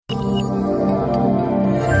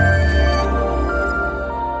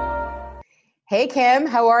Hey, Kim,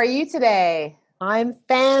 how are you today? I'm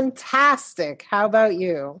fantastic. How about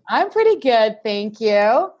you? I'm pretty good, thank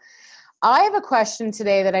you. I have a question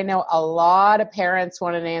today that I know a lot of parents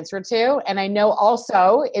want an answer to, and I know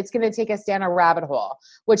also it's going to take us down a rabbit hole,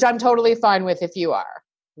 which I'm totally fine with if you are.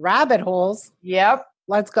 Rabbit holes. Yep.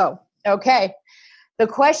 Let's go. Okay. The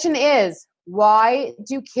question is, why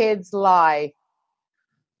do kids lie?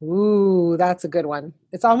 Ooh, that's a good one.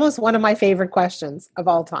 It's almost one of my favorite questions of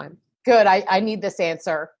all time. Good. I need this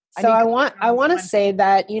answer. I So need I comfort want I on this want to one. say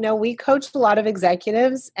that, we coach a lot of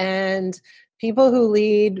executives and people who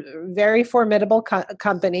lead very formidable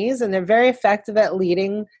companies, and they're very effective at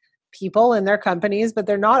leading people in their companies, but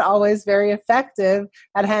they're not always very effective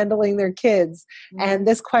at handling their kids. Mhm. And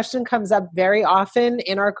this question comes up very often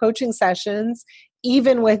in our coaching sessions,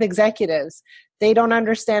 even with executives. They don't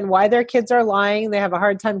understand why their kids are lying. They have a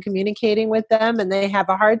hard time communicating with them, and they have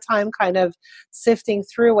a hard time kind of sifting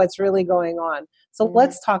through what's really going on. So Mhm.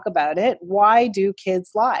 let's talk about it. Why do kids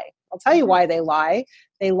lie? I'll tell you Mhm. why they lie.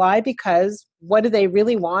 They lie because what do they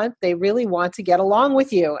really want? They really want to get along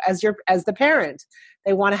with you as the parent.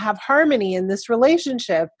 They want to have harmony in this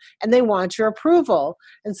relationship, and they want your approval.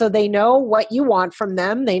 And so they know what you want from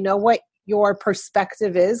them. They know what your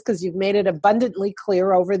perspective is because you've made it abundantly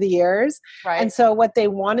clear over the years. And Right. so what they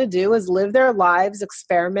want to do is live their lives,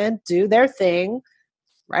 experiment, do their thing,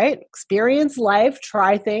 right? Experience life,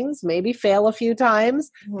 try things, maybe fail a few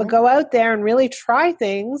times, but Mhm. go out there and really try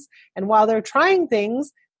things. And while they're trying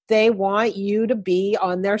things, they want you to be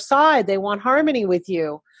on their side. They want harmony with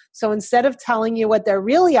you. So instead of telling you what they're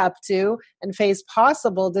really up to and face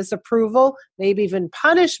possible disapproval, maybe even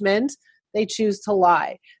punishment, they choose to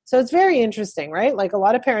lie. So it's very interesting, right? Like a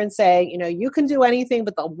lot of parents say, you can do anything,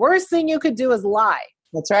 but the worst thing you could do is lie.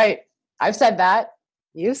 That's right. I've said that.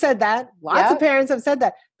 You said that. Lots of Yep. parents have said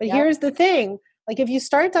that. But Yep. here's the thing, like if you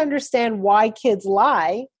start to understand why kids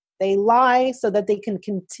lie, they lie so that they can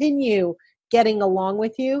continue getting along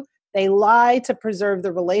with you. They lie to preserve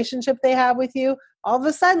the relationship they have with you. All of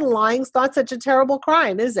a sudden, lying's not such a terrible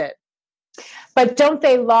crime, is it? But don't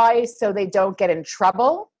they lie so they don't get in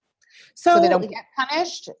trouble? So they So, don't get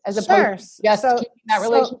punished as opposed sure. to just So, keeping that so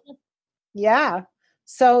relationship? Yeah.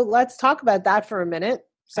 So let's talk about that for a minute.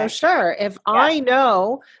 So, Okay. sure, if Yeah. I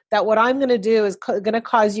know that what I'm going to do is going to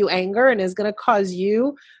cause you anger and is going to cause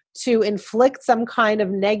you to inflict some kind of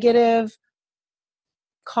negative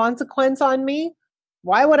consequence on me,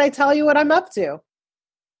 why would I tell you what I'm up to?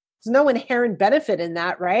 There's no inherent benefit in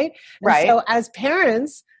that, right? And Right. so, as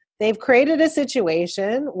parents, they've created a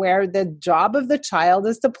situation where the job of the child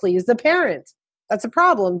is to please the parent. That's a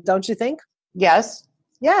problem, don't you think? Yes.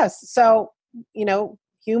 Yes. So,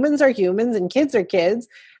 humans are humans and kids are kids,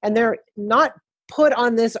 and they're not put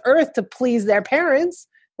on this earth to please their parents.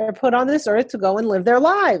 They're put on this earth to go and live their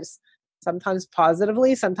lives, sometimes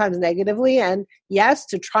positively, sometimes negatively. And yes,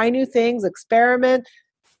 to try new things, experiment,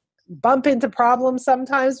 bump into problems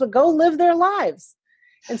sometimes, but go live their lives.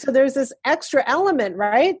 And so there's this extra element,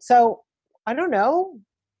 right? So I don't know.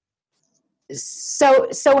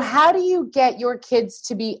 So how do you get your kids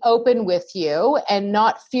to be open with you and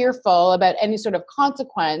not fearful about any sort of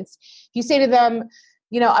consequence? You say to them,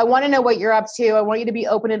 I want to know what you're up to. I want you to be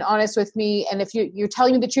open and honest with me. And if you're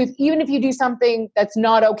telling me the truth, even if you do something that's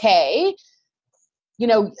not okay,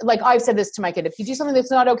 like I've said this to my kid, if you do something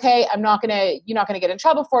that's not okay, you're not gonna get in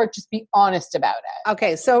trouble for it. Just be honest about it.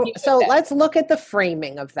 Okay, so Keep it so there. let's look at the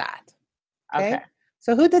framing of that. Okay. Okay.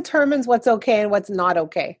 So who determines what's okay and what's not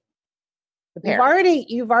okay? The You've parent. already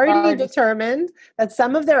you've already Already. determined that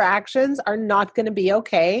some of their actions are not going to be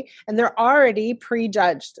okay, and they're already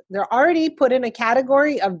prejudged. They're already put in a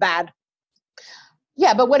category of bad.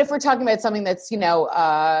 Yeah, but what if we're talking about something that's,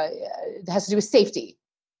 has to do with safety,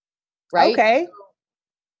 right? Okay.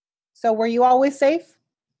 So were you always safe?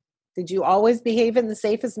 Did you always behave in the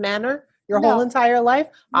safest manner your whole No, entire life?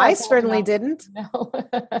 no, I God, certainly no. didn't. No.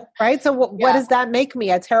 Right? So what Yeah. does that make me?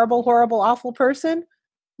 A terrible, horrible, awful person?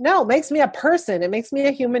 No, it makes me a person. It makes me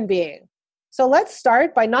a human being. So let's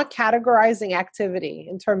start by not categorizing activity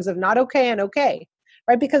in terms of not okay and okay,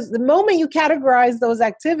 right? Because the moment you categorize those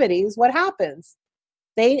activities, what happens?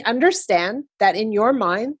 They understand that in your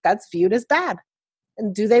mind, that's viewed as bad.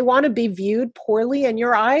 And do they want to be viewed poorly in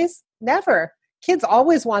your eyes? Never. Kids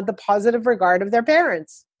always want the positive regard of their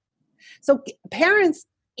parents. So parents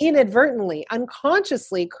inadvertently,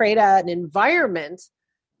 unconsciously create an environment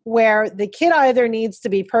where the kid either needs to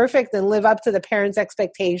be perfect and live up to the parents'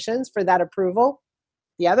 expectations for that approval.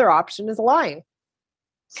 The other option is lying.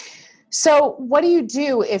 So what do you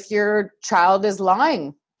do if your child is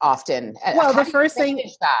lying often? Well, How the do you first thing,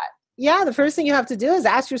 manage that? yeah, the first thing you have to do is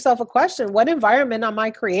ask yourself a question. What environment am I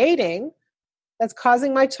creating that's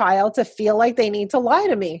causing my child to feel like they need to lie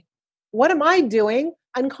to me? What am I doing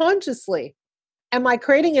unconsciously? Am I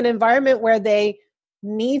creating an environment where they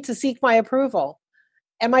need to seek my approval?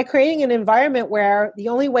 Am I creating an environment where the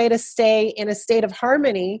only way to stay in a state of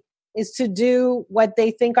harmony is to do what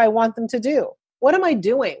they think I want them to do? What am I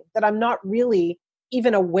doing that I'm not really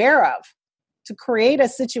even aware of to create a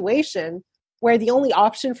situation where the only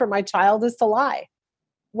option for my child is to lie?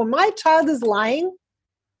 When my child is lying,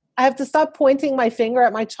 I have to stop pointing my finger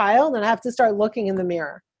at my child and I have to start looking in the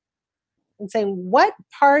mirror and saying, what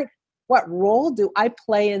role do I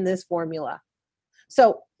play in this formula?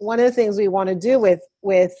 So one of the things we want to do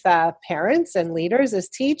with parents and leaders is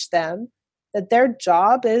teach them that their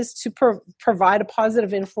job is to provide a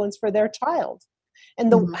positive influence for their child.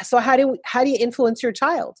 And so how do you influence your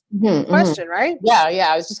child? Question, right? Yeah.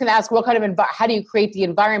 I was just going to ask, what kind of how do you create the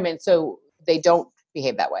environment so they don't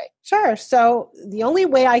behave that way? Sure. So the only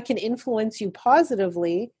way I can influence you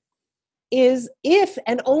positively is if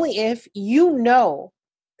and only if you know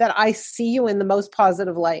that I see you in the most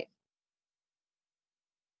positive light.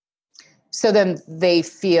 So then they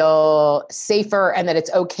feel safer and that it's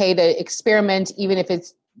okay to experiment, even if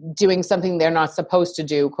it's doing something they're not supposed to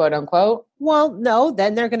do, quote unquote? Well, no,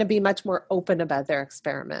 then they're going to be much more open about their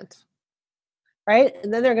experiment, right?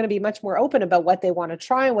 And then they're going to be much more open about what they want to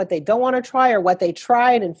try and what they don't want to try, or what they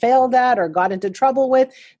tried and failed at or got into trouble with.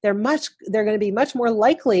 They're going to be much more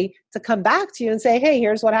likely to come back to you and say, hey,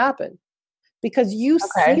 here's what happened. Because you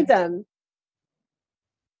see them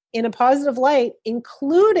in a positive light,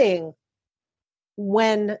 including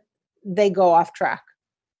when they go off track.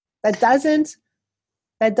 That doesn't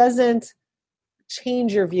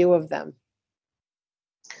change your view of them.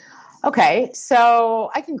 Okay,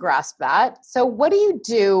 so I can grasp that. So what do you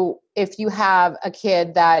do if you have a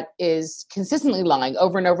kid that is consistently lying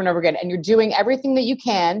over and over and over again, and you're doing everything that you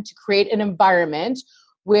can to create an environment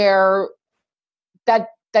where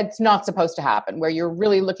that's not supposed to happen, where you're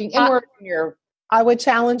really looking inward and you're... I would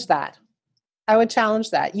challenge that.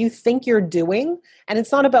 You think you're doing, and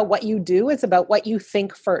it's not about what you do, it's about what you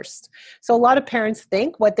think first. So a lot of parents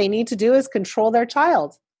think what they need to do is control their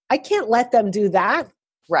child. I can't let them do that.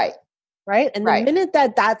 Right. And the minute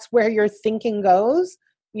that's where your thinking goes,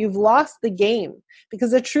 you've lost the game.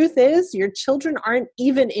 Because the truth is, your children aren't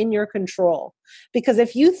even in your control. Because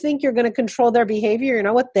if you think you're going to control their behavior, you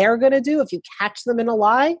know what they're going to do? If you catch them in a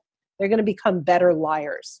lie, they're going to become better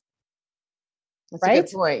liars. That's a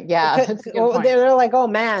good point. Yeah. That's a good point. They're like, oh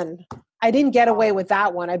man, I didn't get away with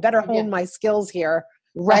that one. I better hone my skills here.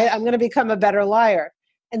 Right. I'm going to become a better liar.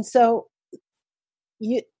 And so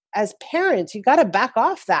you, as parents, you got to back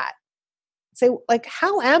off that. Say, like,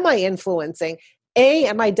 how am I influencing?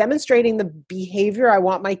 Am I demonstrating the behavior I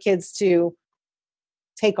want my kids to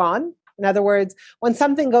take on? In other words, when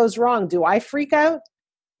something goes wrong, do I freak out?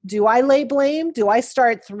 Do I lay blame? Do I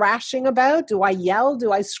start thrashing about? Do I yell?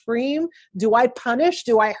 Do I scream? Do I punish?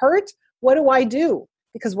 Do I hurt? What do I do?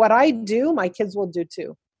 Because what I do, my kids will do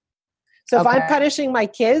too. So if I'm punishing my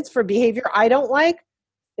kids for behavior I don't like,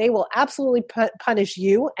 they will absolutely punish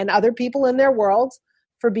you and other people in their world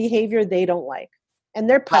for behavior they don't like. And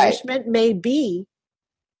their punishment may be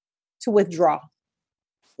to withdraw.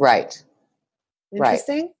 Right.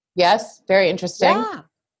 Interesting? Right. Yes, very interesting. Yeah.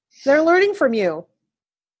 They're learning from you.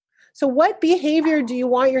 So what behavior do you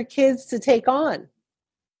want your kids to take on?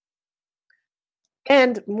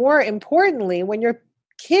 And more importantly, when your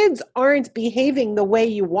kids aren't behaving the way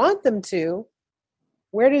you want them to,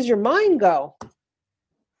 where does your mind go?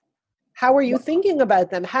 How are you thinking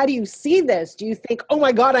about them? How do you see this? Do you think, oh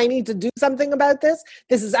my God, I need to do something about this?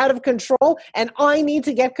 This is out of control and I need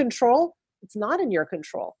to get control? It's not in your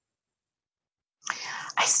control.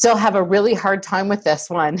 I still have a really hard time with this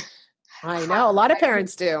one. I know. A lot of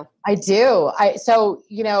parents do. I do. So,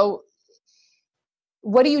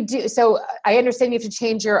 what do you do? So I understand you have to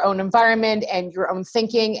change your own environment and your own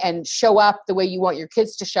thinking and show up the way you want your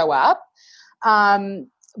kids to show up.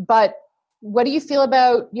 But what do you feel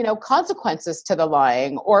about, consequences to the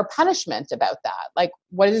lying or punishment about that? Like,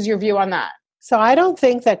 what is your view on that? So I don't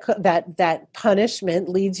think that punishment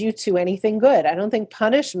leads you to anything good. I don't think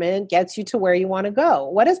punishment gets you to where you want to go.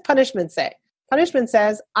 What does punishment say? Punishment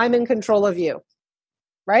says, I'm in control of you,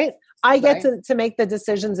 right? I get to make the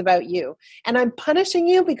decisions about you. And I'm punishing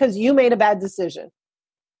you because you made a bad decision.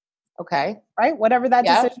 Okay. Right? Whatever that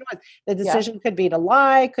decision was. The decision could be to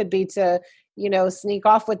lie, could be to, sneak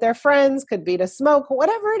off with their friends, could be to smoke,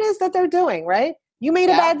 whatever it is that they're doing, right? You made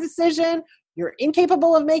a bad decision. You're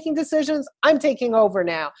incapable of making decisions. I'm taking over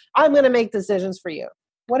now. I'm going to make decisions for you.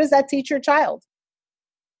 What does that teach your child?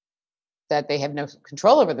 that they have no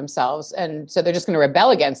control over themselves. And so they're just going to rebel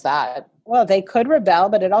against that. Well, they could rebel,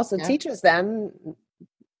 but it also Yeah. teaches them,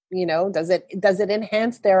 does it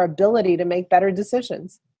enhance their ability to make better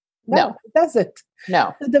decisions? No, it doesn't.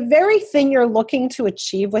 No. The very thing you're looking to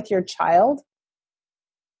achieve with your child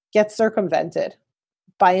gets circumvented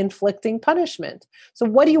by inflicting punishment. So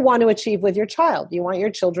what do you want to achieve with your child? You want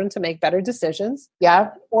your children to make better decisions.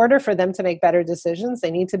 Yeah. In order for them to make better decisions,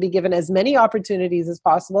 they need to be given as many opportunities as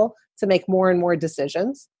possible to make more and more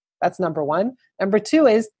decisions. That's number one. Number two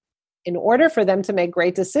is, in order for them to make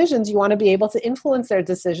great decisions, you want to be able to influence their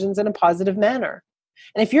decisions in a positive manner.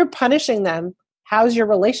 And if you're punishing them, how's your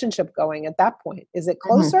relationship going at that point? Is it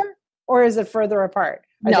closer or is it further apart?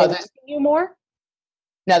 Are they liking you more?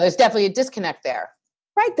 No, there's definitely a disconnect there.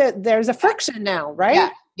 Right. There's a friction now,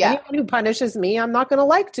 right? Yeah. Anyone who punishes me, I'm not going to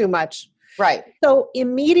like too much. Right. So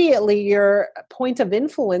immediately your point of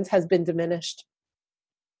influence has been diminished.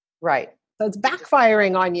 Right. So it's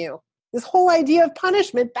backfiring on you. This whole idea of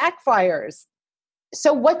punishment backfires.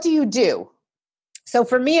 So what do you do? So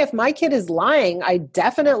for me, if my kid is lying, I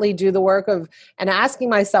definitely do the work of and asking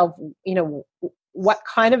myself, what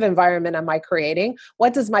kind of environment am I creating?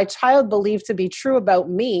 What does my child believe to be true about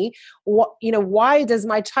me? Why does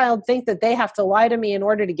my child think that they have to lie to me in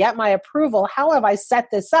order to get my approval? How have I set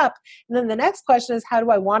this up? And then the next question is, how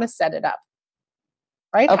do I want to set it up?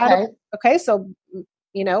 Right? Okay. So,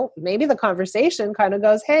 maybe the conversation kind of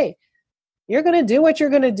goes, hey, you're going to do what you're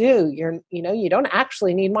going to do. You don't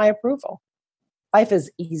actually need my approval. Life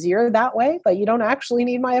is easier that way, but you don't actually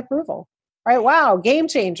need my approval. Right? Wow, game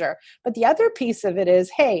changer. But the other piece of it is,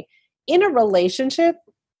 hey, in a relationship,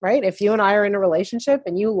 right? If you and I are in a relationship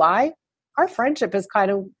and you lie, our friendship is kind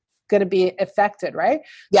of going to be affected, right?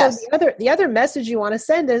 Yes. So the other message you want to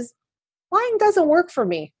send is, lying doesn't work for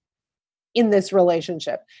me in this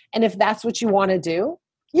relationship. And if that's what you want to do,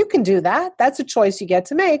 you can do that. That's a choice you get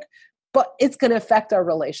to make, but it's going to affect our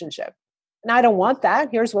relationship. And I don't want that.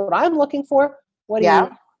 Here's what I'm looking for. What are you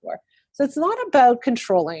looking for? So it's not about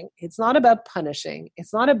controlling. It's not about punishing.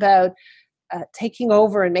 It's not about taking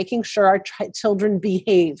over and making sure our children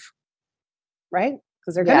behave, right?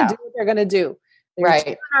 Because they're going to do what they're going to do. Your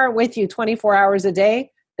children aren't with you 24 hours a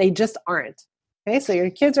day. They just aren't. Okay, so your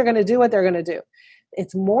kids are going to do what they're going to do.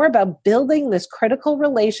 It's more about building this critical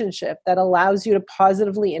relationship that allows you to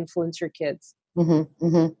positively influence your kids. Mm-hmm,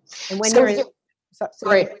 mm-hmm. And when you're in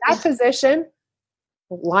that position,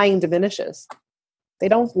 lying diminishes. They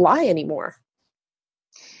don't lie anymore.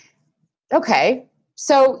 Okay.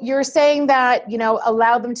 So you're saying that,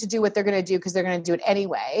 allow them to do what they're going to do because they're going to do it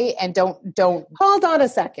anyway. And don't. Hold on a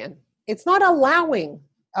second. It's not allowing.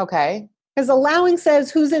 Okay. Because allowing says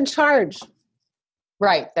who's in charge.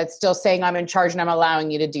 Right. That's still saying I'm in charge and I'm allowing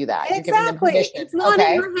you to do that. Exactly. You're giving them permission. It's not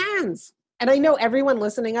in your hands. And I know everyone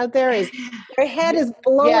listening out there their head is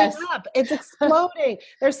blowing up. It's exploding.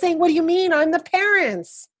 They're saying, what do you mean? I'm the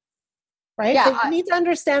parents. Right? Yeah, you need to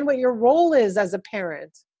understand what your role is as a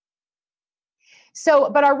parent. So,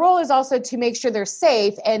 but our role is also to make sure they're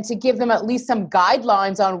safe and to give them at least some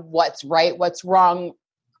guidelines on what's right, what's wrong.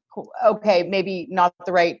 Okay, maybe not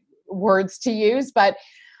the right words to use, but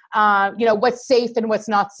what's safe and what's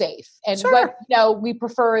not safe. And what, we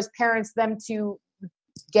prefer as parents them to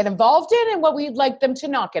get involved in and what we'd like them to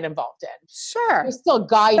not get involved in. Sure. We're still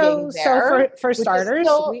guiding there. So for starters,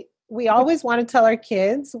 we always want to tell our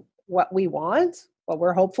kids what we want, what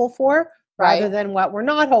we're hopeful for, rather than what we're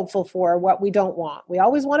not hopeful for, what we don't want. We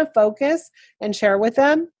always want to focus and share with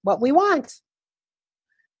them what we want.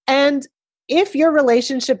 And if your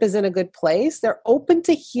relationship is in a good place, they're open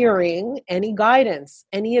to hearing any guidance,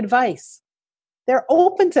 any advice. They're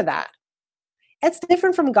open to that. It's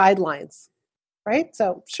different from guidelines, right?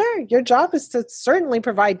 So sure, your job is to certainly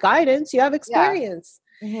provide guidance. You have experience.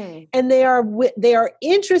 Yeah. Mm-hmm. And they are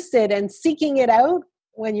interested in seeking it out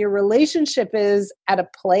when your relationship is at a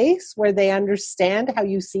place where they understand how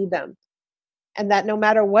you see them. And that no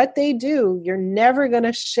matter what they do, you're never going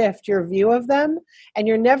to shift your view of them, and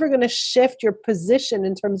you're never going to shift your position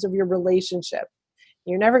in terms of your relationship.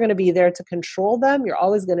 You're never going to be there to control them. You're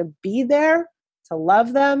always going to be there to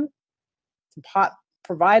love them, to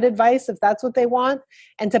provide advice if that's what they want,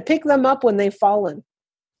 and to pick them up when they've fallen.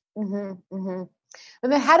 Mm-hmm, mm-hmm.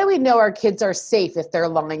 And then how do we know our kids are safe if they're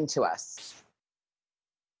lying to us?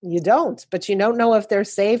 You don't, but you don't know if they're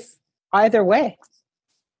safe either way.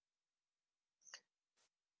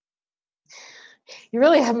 You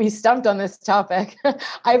really have me stumped on this topic.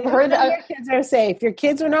 I've heard your kids are safe. Your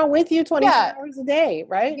kids are not with you 24 hours a day,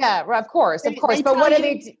 right? Yeah, of course. But what do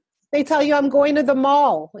they do? They tell you, I'm going to the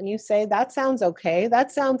mall. And you say, that sounds okay.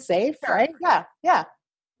 That sounds safe, right? Yeah.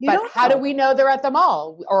 You But don't how do know. we know they're at the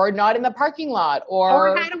mall or not in the parking lot Or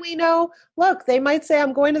or how do we know? Look, they might say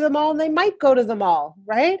I'm going to the mall and they might go to the mall,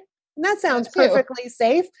 right? And that that sounds too? perfectly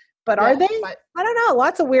safe, but are Yeah, they? but I don't know.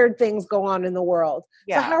 Lots of weird things go on in the world.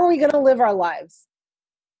 So yeah. how are we going to live our lives?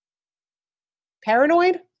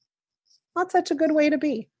 Paranoid? Not such a good way to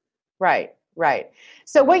be. Right, right.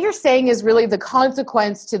 So what you're saying is really the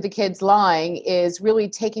consequence to the kids lying is really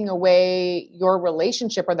taking away your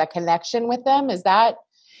relationship or that connection with them. Is that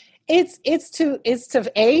It's to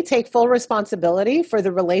A, take full responsibility for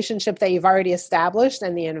the relationship that you've already established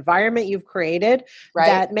and the environment you've created right?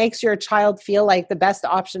 that makes your child feel like the best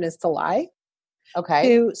option is to lie. Okay.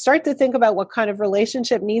 To start to think about what kind of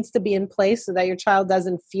relationship needs to be in place so that your child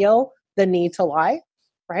doesn't feel the need to lie,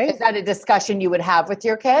 right? Is that a discussion you would have with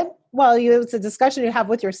your kid? Well, it's a discussion you have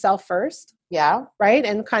with yourself first, Yeah. right?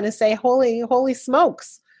 And kind of say, holy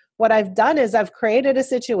smokes. What I've done is I've created a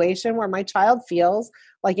situation where my child feels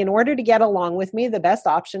like in order to get along with me, the best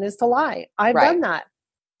option is to lie. I've Right. done that.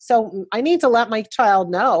 So I need to let my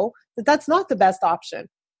child know that that's not the best option,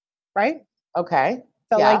 right? Okay.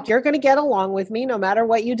 So Yeah. like, you're going to get along with me no matter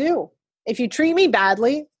what you do. If you treat me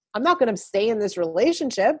badly, I'm not going to stay in this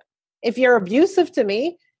relationship. If you're abusive to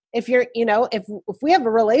me, if we have a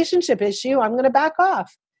relationship issue, I'm going to back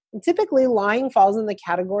off. And typically lying falls in the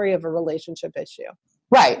category of a relationship issue.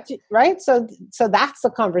 Right. Right? So that's the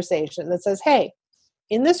conversation that says, hey,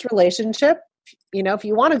 in this relationship, if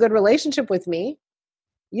you want a good relationship with me,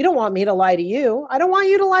 you don't want me to lie to you. I don't want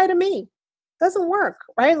you to lie to me. Doesn't work,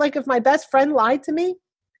 right? Like if my best friend lied to me,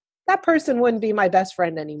 that person wouldn't be my best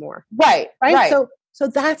friend anymore. Right. Right? Right. So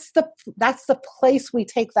that's the place we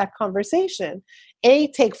take that conversation.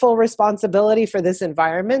 Take full responsibility for this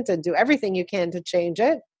environment and do everything you can to change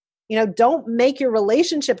it. Don't make your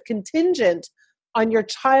relationship contingent on your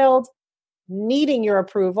child needing your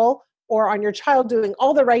approval or on your child doing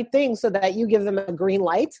all the right things so that you give them a green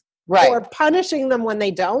light, Right. or punishing them when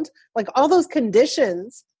they don't. Like all those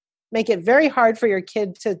conditions make it very hard for your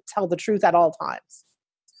kid to tell the truth at all times.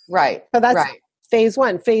 Right. So that's right. phase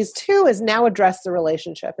one. Phase two is now address the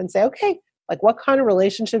relationship and say, okay, like what kind of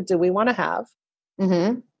relationship do we want to have?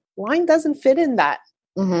 Mm-hmm. Lying doesn't fit in that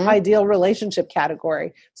ideal relationship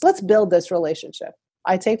category. So let's build this relationship.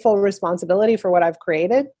 I take full responsibility for what I've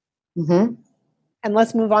created. Mm-hmm. And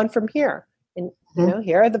let's move on from here. And,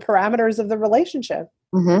 here are the parameters of the relationship.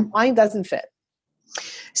 Mm-hmm. Lying doesn't fit.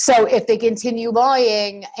 So if they continue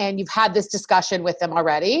lying and you've had this discussion with them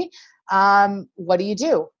already, what do you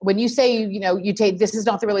do? When you say, you take, this is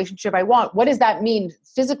not the relationship I want, what does that mean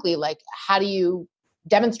physically? Like, how do you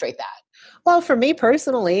demonstrate that? Well, for me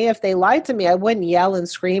personally, if they lied to me, I wouldn't yell and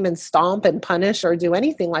scream and stomp and punish or do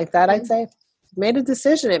anything like that. I'd say, made a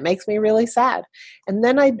decision. It makes me really sad. And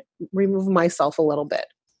then I'd remove myself a little bit.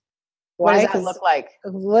 What Why? does that look like?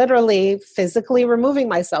 Literally, physically removing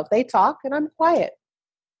myself. They talk and I'm quiet.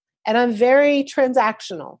 And I'm very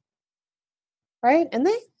transactional. Right? And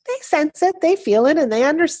they sense it, they feel it, and they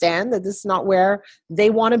understand that this is not where they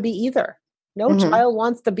want to be either. No child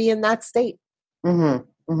wants to be in that state.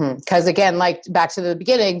 Because again, like back to the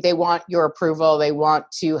beginning, they want your approval. They want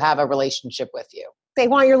to have a relationship with you. They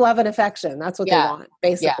want your love and affection. That's what they want,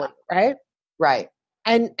 basically. Yeah. Right? Right.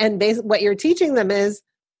 And what you're teaching them is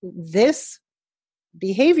this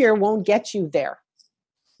behavior won't get you there.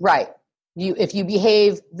 Right. If you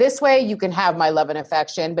behave this way, you can have my love and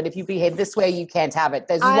affection. But if you behave this way, you can't have it.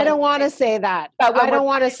 I don't want to say that. I don't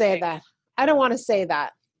want to say that. I don't want to say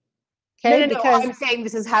that. Okay, because I'm saying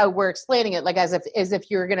this is how we're explaining it, like as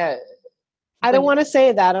if you're gonna. I don't want to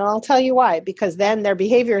say that, and I'll tell you why. Because then their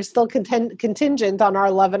behavior is still contingent on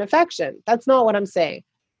our love and affection. That's not what I'm saying.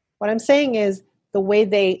 What I'm saying is the way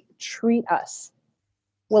they treat us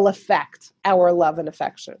will affect our love and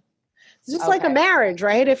affection. It's just like a marriage,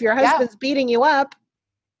 right? If your husband's beating you up,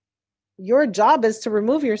 your job is to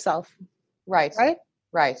remove yourself. Right. Right?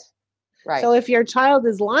 Right. Right. So if your child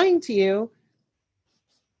is lying to you,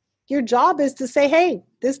 your job is to say, hey,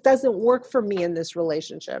 this doesn't work for me in this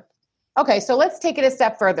relationship. Okay, so let's take it a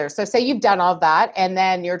step further. So say you've done all of that and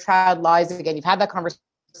then your child lies again. You've had that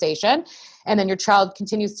conversation and then your child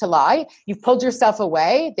continues to lie. You've pulled yourself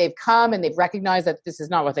away. They've come and they've recognized that this is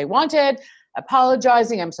not what they wanted,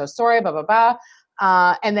 apologizing. I'm so sorry, blah, blah,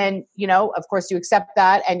 blah. And then, of course you accept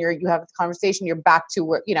that and you have the conversation, you're back to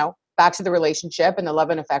where, back to the relationship and the love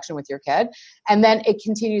and affection with your kid. And then it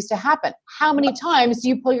continues to happen. How many times do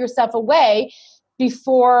you pull yourself away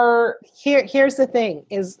before? Here's the thing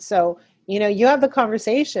is, so, you have the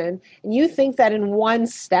conversation and you think that in one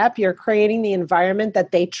step, you're creating the environment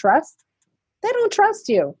that they trust. They don't trust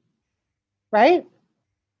you. Right?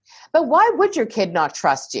 But why would your kid not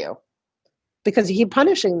trust you? because you keep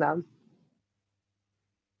punishing them,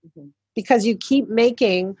 because you keep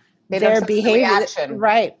making their behavior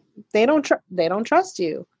right. They don't trust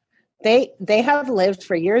you. They have lived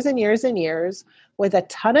for years and years and years with a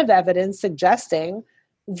ton of evidence suggesting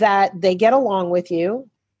that they get along with you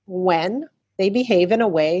when they behave in a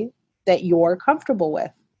way that you're comfortable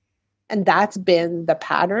with. And that's been the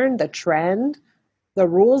pattern, the trend, the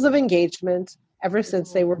rules of engagement ever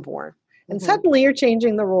since they were born. And suddenly you're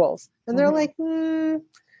changing the rules. And they're like, I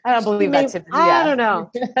don't believe that. I don't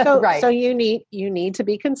know. So, so you need to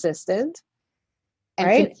be consistent.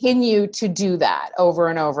 And continue to do that over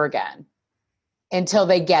and over again until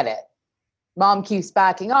they get it. Mom keeps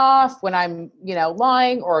backing off when I'm,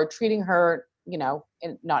 lying or treating her,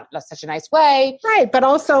 in not such a nice way. Right. But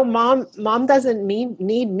also mom doesn't need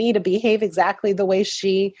me to behave exactly the way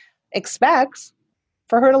she expects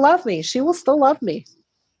for her to love me. She will still love me.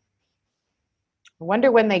 I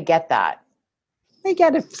wonder when they get that. They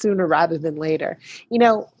get it sooner rather than later.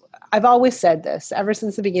 I've always said this ever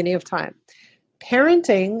since the beginning of time.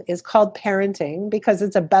 Parenting is called parenting because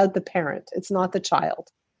it's about the parent. It's not the child.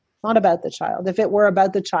 Not about the child. If it were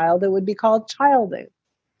about the child, it would be called childing.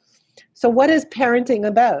 So what is parenting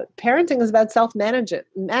about? Parenting is about self-management.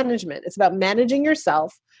 It's about managing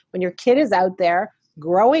yourself when your kid is out there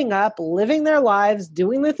growing up, living their lives,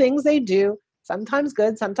 doing the things they do, sometimes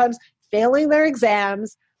good, sometimes failing their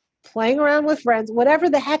exams, playing around with friends, whatever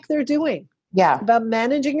the heck they're doing. Yeah. It's about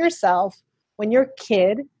managing yourself when your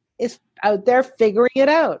kid is out there figuring it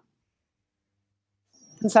out.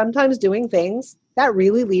 And sometimes doing things that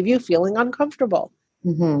really leave you feeling uncomfortable.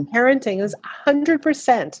 Parenting is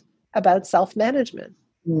 100% about self-management.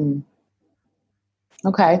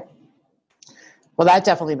 Okay. Well, that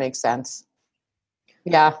definitely makes sense.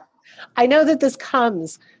 Yeah. I know that this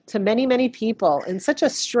comes to many, many people in such a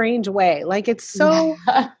strange way. Like it's so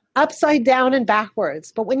upside down and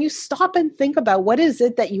backwards. But when you stop and think about what is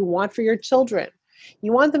it that you want for your children,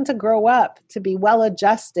 you want them to grow up, to be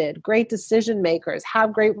well-adjusted, great decision makers,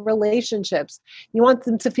 have great relationships. You want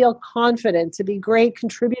them to feel confident, to be great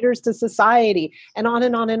contributors to society, and on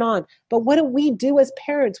and on and on. But what do we do as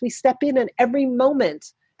parents? We step in at every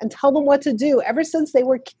moment and tell them what to do ever since they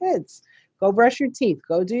were kids. Go brush your teeth.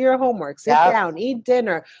 Go do your homework. Sit down. Eat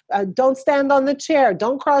dinner. Don't stand on the chair.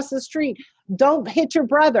 Don't cross the street. Don't hit your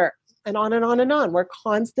brother. And on and on and on. We're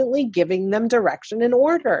constantly giving them direction and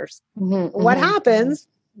orders. What happens?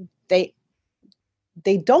 They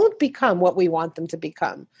don't become what we want them to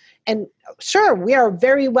become. And sure, we are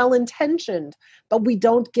very well intentioned, but we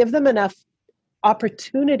don't give them enough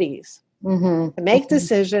opportunities to make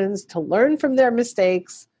decisions, to learn from their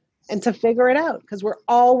mistakes, and to figure it out, because we're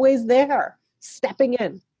always there, stepping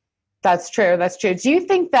in. That's true. That's true. Do you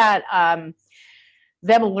think that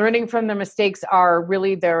them learning from their mistakes are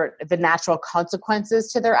really the natural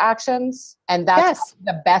consequences to their actions? And that's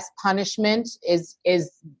the best punishment is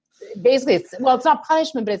basically, it's not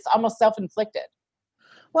punishment, but it's almost self-inflicted.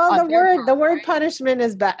 Well, the word punishment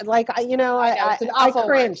is bad. Like, I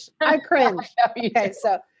cringe. I cringe. Okay.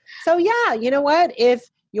 So yeah, you know what? If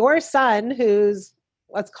your son, who's,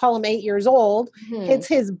 let's call him 8 years old, hits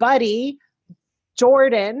his buddy,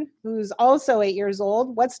 Jordan, who's also 8 years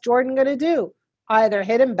old, what's Jordan going to do? Either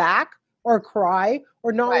hit him back or cry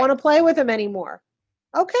or not want to play with him anymore.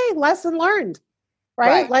 Okay. Lesson learned,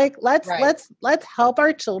 right? Like let's help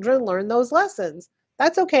our children learn those lessons.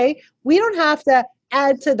 That's okay. We don't have to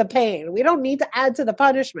add to the pain. We don't need to add to the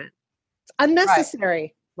punishment. It's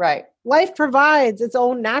unnecessary. Right. Life provides its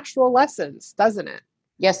own natural lessons, doesn't it?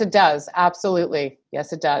 Yes, it does. Absolutely.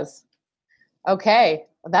 Yes, it does. Okay.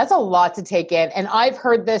 Well, that's a lot to take in. And I've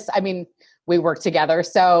heard this. I mean, we work together.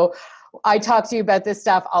 So I talk to you about this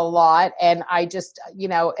stuff a lot. And I just,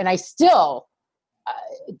 and I still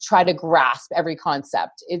try to grasp every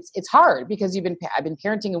concept. It's hard because I've been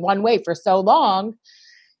parenting in one way for so long.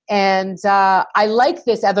 And I like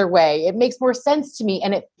this other way. It makes more sense to me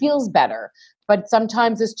and it feels better. But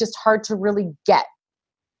sometimes it's just hard to really get.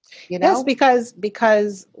 Yes,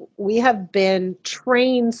 because we have been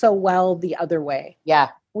trained so well the other way. Yeah.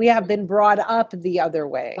 We have been brought up the other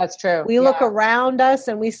way. That's true. We look around us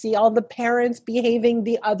and we see all the parents behaving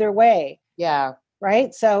the other way. Yeah.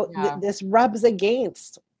 Right? So this rubs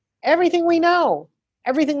against everything we know,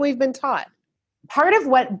 everything we've been taught. Part of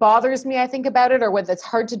what bothers me, I think, about it, or what that's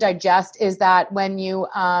hard to digest, is that when you,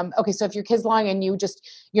 so if your kid's lying and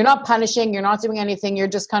you're not punishing, you're not doing anything, you're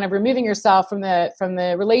just kind of removing yourself from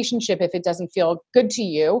the relationship if it doesn't feel good to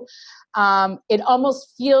you, it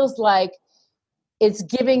almost feels like it's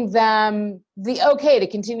giving them the okay to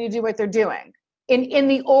continue to do what they're doing. In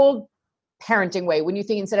the old parenting way. When you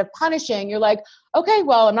think instead of punishing, you're like, okay,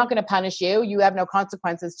 well, I'm not going to punish you. You have no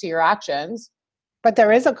consequences to your actions. But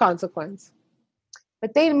there is a consequence.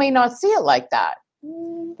 But they may not see it like that.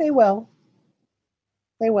 They will.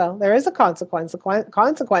 They will. There is a consequence. The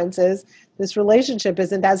consequence is this relationship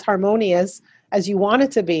isn't as harmonious as you want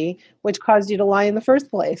it to be, which caused you to lie in the first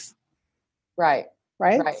place. Right.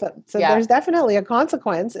 Right. So there's definitely a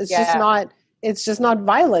consequence. It's just not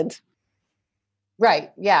violent.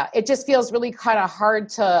 Right. Yeah. It just feels really kind of hard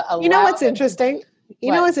to allow. You know what's interesting?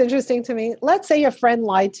 You know what's interesting to me? Let's say your friend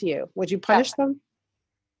lied to you. Would you punish them?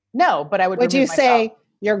 No, but I would. Would you say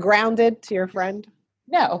you're grounded to your friend?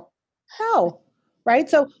 No. No. Right?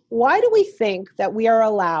 So why do we think that we are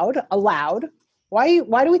allowed? Why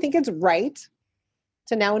do we think it's right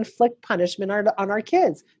to now inflict punishment on our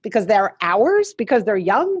kids? Because they're ours? Because they're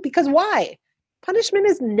young? Because why? Punishment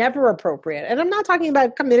is never appropriate. And I'm not talking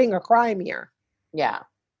about committing a crime here. Yeah.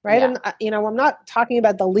 Right? Yeah. And, I'm not talking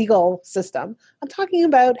about the legal system. I'm talking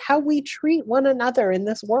about how we treat one another in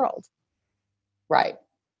this world. Right.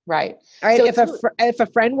 Right. All right. So if a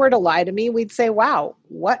friend were to lie to me, we'd say, wow,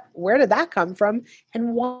 where did that come from?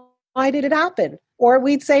 And why did it happen? Or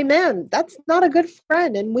we'd say, man, that's not a good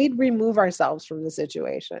friend. And we'd remove ourselves from the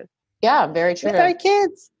situation. Yeah, very true.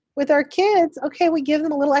 With our kids, okay, we give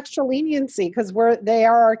them a little extra leniency because they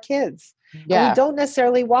are our kids. Yeah. And we don't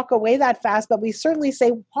necessarily walk away that fast, but we certainly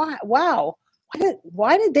say, wow,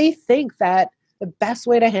 why did they think that the best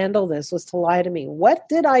way to handle this was to lie to me? What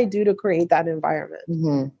did I do to create that environment?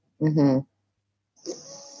 Mm-hmm. Mm-hmm.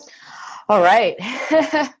 All right.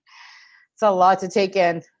 It's a lot to take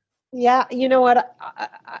in. Yeah. You know what?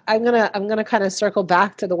 I'm gonna kind of circle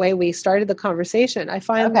back to the way we started the conversation. I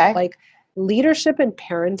find like leadership and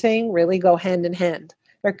parenting really go hand in hand.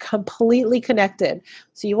 They're completely connected.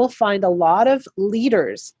 So you will find a lot of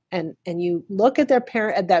leaders and you look at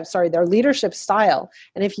their leadership style.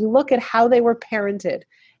 And if you look at how they were parented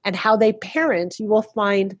and how they parent, you will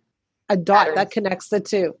find a dot that connects the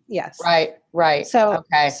two. Yes. Right. So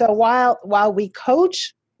while we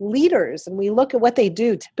coach leaders and we look at what they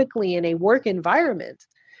do typically in a work environment,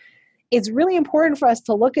 it's really important for us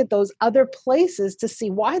to look at those other places to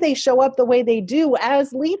see why they show up the way they do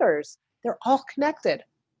as leaders. They're all connected.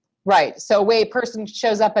 Right. So the way a person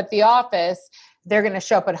shows up at the office, they're going to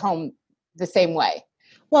show up at home the same way.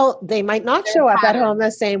 Well, they might not show up at home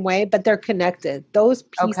the same way, but they're connected. Those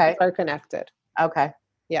pieces are connected. Okay.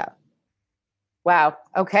 Yeah. Wow.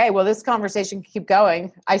 Okay. Well, this conversation can keep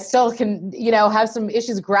going. I still can, have some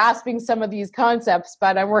issues grasping some of these concepts,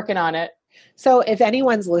 but I'm working on it. So if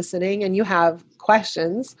anyone's listening and you have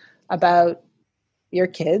questions about your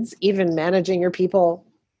kids, even managing your people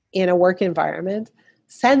in a work environment,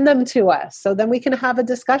 send them to us so then we can have a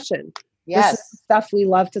discussion. Yes. This is stuff we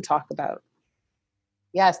love to talk about.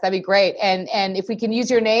 Yes, that'd be great. And if we can use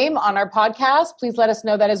your name on our podcast, please let us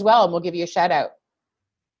know that as well, and we'll give you a shout out.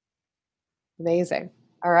 Amazing.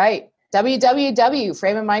 All right.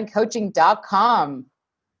 www.frameofmindcoaching.com.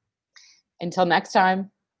 Until next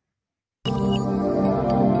time.